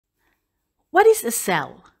What is a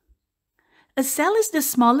cell? A cell is the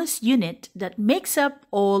smallest unit that makes up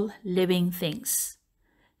all living things.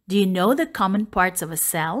 Do you know the common parts of a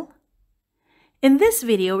cell? In this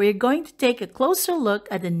video, we're going to take a closer look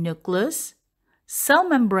at the nucleus, cell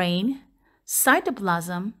membrane,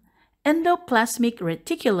 cytoplasm, endoplasmic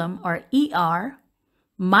reticulum or ER,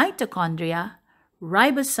 mitochondria,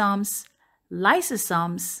 ribosomes,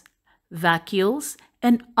 lysosomes, vacuoles,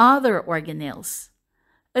 and other organelles.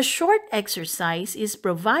 A short exercise is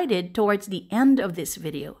provided towards the end of this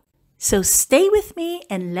video. So stay with me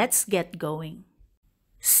and let's get going.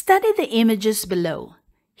 Study the images below.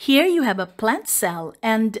 Here you have a plant cell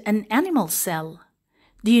and an animal cell.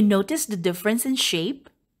 Do you notice the difference in shape?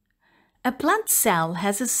 A plant cell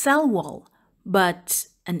has a cell wall, but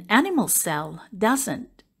an animal cell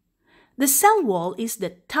doesn't. The cell wall is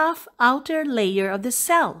the tough outer layer of the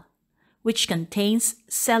cell, which contains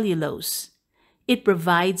cellulose. It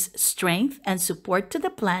provides strength and support to the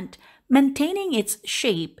plant, maintaining its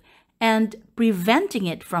shape and preventing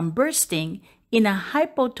it from bursting in a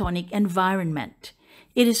hypotonic environment.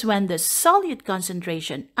 It is when the solute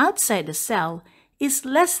concentration outside the cell is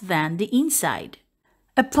less than the inside.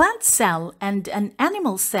 A plant cell and an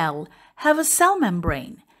animal cell have a cell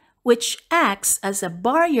membrane, which acts as a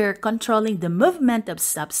barrier controlling the movement of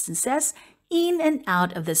substances in and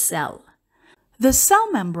out of the cell. The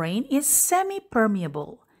cell membrane is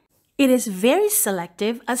semi-permeable. It is very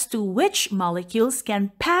selective as to which molecules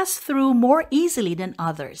can pass through more easily than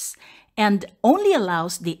others, and only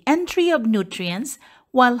allows the entry of nutrients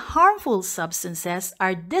while harmful substances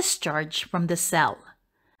are discharged from the cell.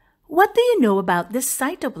 What do you know about the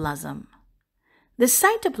cytoplasm? The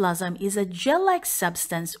cytoplasm is a gel-like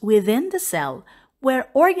substance within the cell where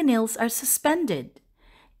organelles are suspended.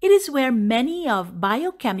 It is where many of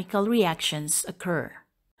biochemical reactions occur.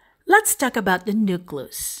 Let's talk about the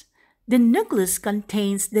nucleus. The nucleus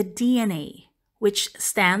contains the DNA, which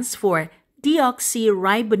stands for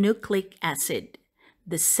deoxyribonucleic acid,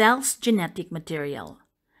 the cell's genetic material.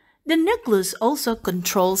 The nucleus also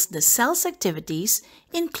controls the cell's activities,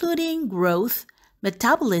 including growth,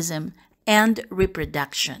 metabolism, and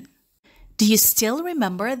reproduction. Do you still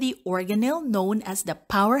remember the organelle known as the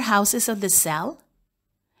powerhouses of the cell?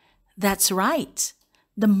 That's right,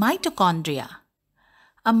 the mitochondria.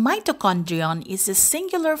 A mitochondrion is a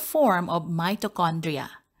singular form of mitochondria,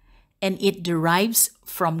 and it derives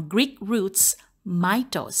from Greek roots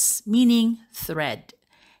mitos, meaning thread,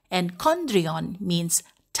 and chondrion means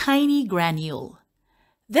tiny granule.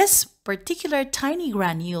 This particular tiny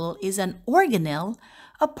granule is an organelle,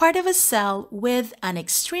 a part of a cell with an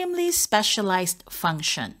extremely specialized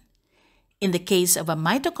function. In the case of a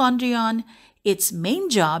mitochondrion, its main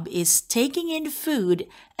job is taking in food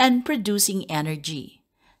and producing energy.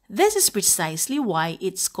 This is precisely why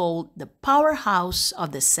it's called the powerhouse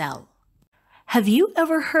of the cell. Have you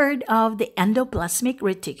ever heard of the endoplasmic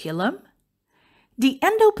reticulum? The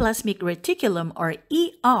endoplasmic reticulum, or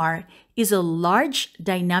ER, is a large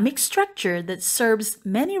dynamic structure that serves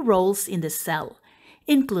many roles in the cell,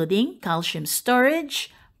 including calcium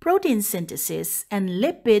storage, protein synthesis, and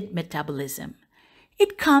lipid metabolism.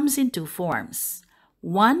 It comes in two forms.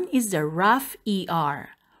 One is the rough ER,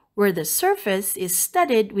 where the surface is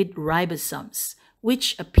studded with ribosomes,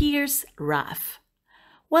 which appears rough,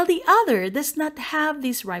 while the other does not have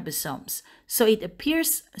these ribosomes, so it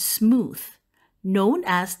appears smooth, known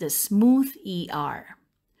as the smooth ER.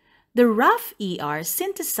 The rough ER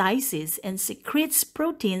synthesizes and secretes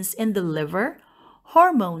proteins in the liver,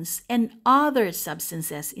 hormones, and other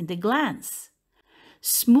substances in the glands.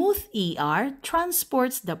 Smooth ER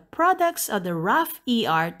transports the products of the rough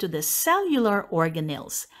ER to the cellular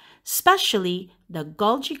organelles, especially the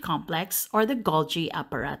Golgi complex or the Golgi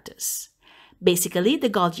apparatus. Basically, the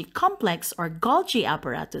Golgi complex or Golgi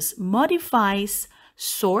apparatus modifies,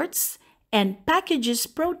 sorts, and packages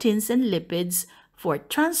proteins and lipids for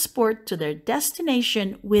transport to their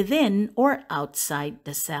destination within or outside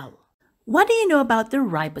the cell. What do you know about the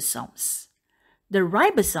ribosomes? The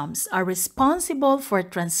ribosomes are responsible for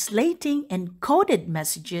translating encoded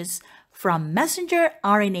messages from messenger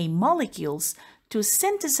RNA molecules to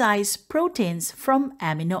synthesize proteins from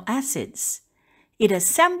amino acids. It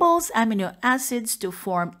assembles amino acids to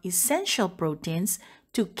form essential proteins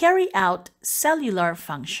to carry out cellular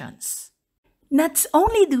functions. Not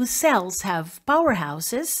only do cells have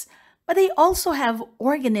powerhouses, but they also have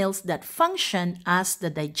organelles that function as the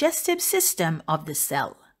digestive system of the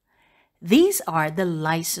cell. These are the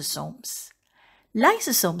lysosomes.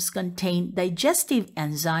 Lysosomes contain digestive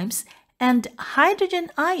enzymes and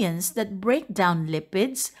hydrogen ions that break down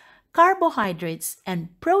lipids, carbohydrates, and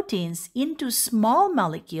proteins into small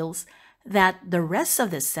molecules that the rest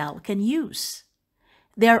of the cell can use.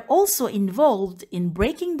 They are also involved in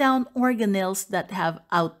breaking down organelles that have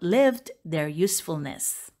outlived their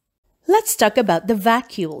usefulness. Let's talk about the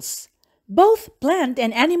vacuoles. Both plant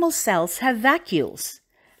and animal cells have vacuoles.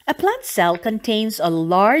 A plant cell contains a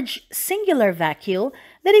large singular vacuole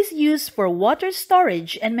that is used for water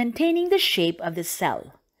storage and maintaining the shape of the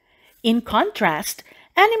cell. In contrast,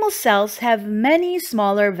 animal cells have many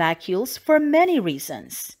smaller vacuoles for many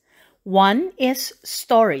reasons. One is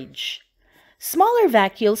storage. Smaller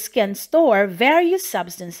vacuoles can store various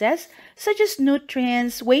substances such as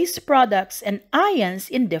nutrients, waste products, and ions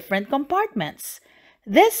in different compartments.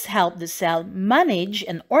 This helps the cell manage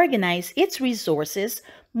and organize its resources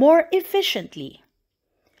more efficiently.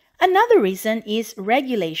 Another reason is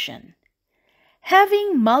regulation.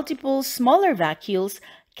 Having multiple smaller vacuoles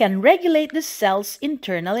can regulate the cell's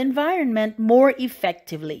internal environment more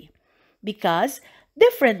effectively because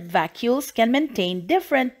different vacuoles can maintain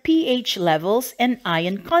different pH levels and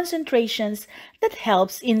ion concentrations that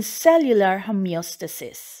helps in cellular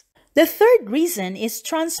homeostasis. The third reason is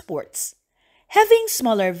transports. Having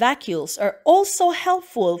smaller vacuoles are also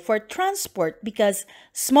helpful for transport because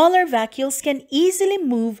smaller vacuoles can easily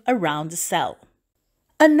move around the cell.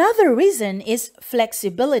 Another reason is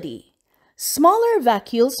flexibility. Smaller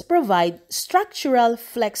vacuoles provide structural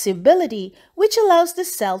flexibility, which allows the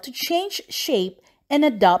cell to change shape and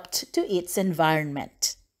adapt to its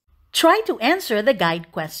environment. Try to answer the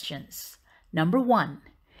guide questions. Number 1.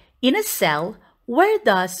 In a cell, where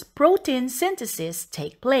does protein synthesis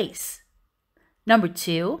take place? Number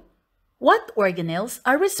 2. What organelles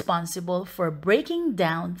are responsible for breaking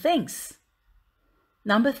down things?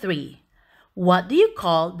 Number 3. What do you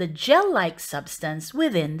call the gel-like substance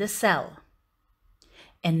within the cell?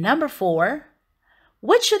 And number 4.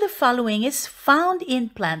 Which of the following is found in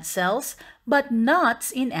plant cells but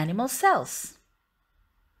not in animal cells?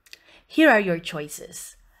 Here are your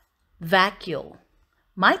choices: vacuole,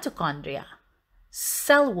 mitochondria,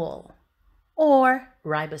 cell wall, or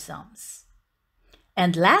ribosomes.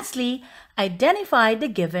 And lastly, identify the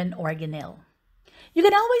given organelle. You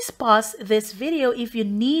can always pause this video if you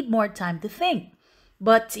need more time to think.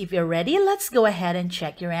 But if you're ready, let's go ahead and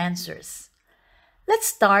check your answers. Let's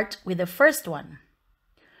start with the first one.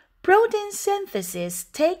 Protein synthesis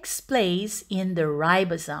takes place in the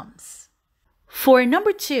ribosomes. For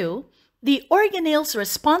number 2, the organelles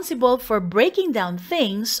responsible for breaking down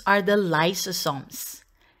things are the lysosomes.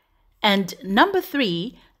 And number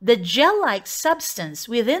 3, the gel-like substance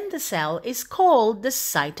within the cell is called the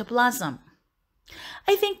cytoplasm.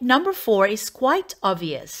 I think number 4 is quite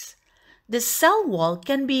obvious. The cell wall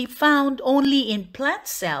can be found only in plant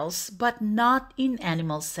cells but not in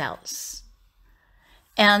animal cells.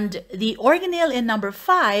 And the organelle in number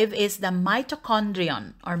 5 is the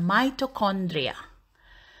mitochondrion or mitochondria.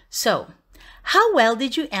 So, how well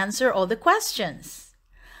did you answer all the questions?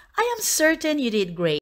 I am certain you did great.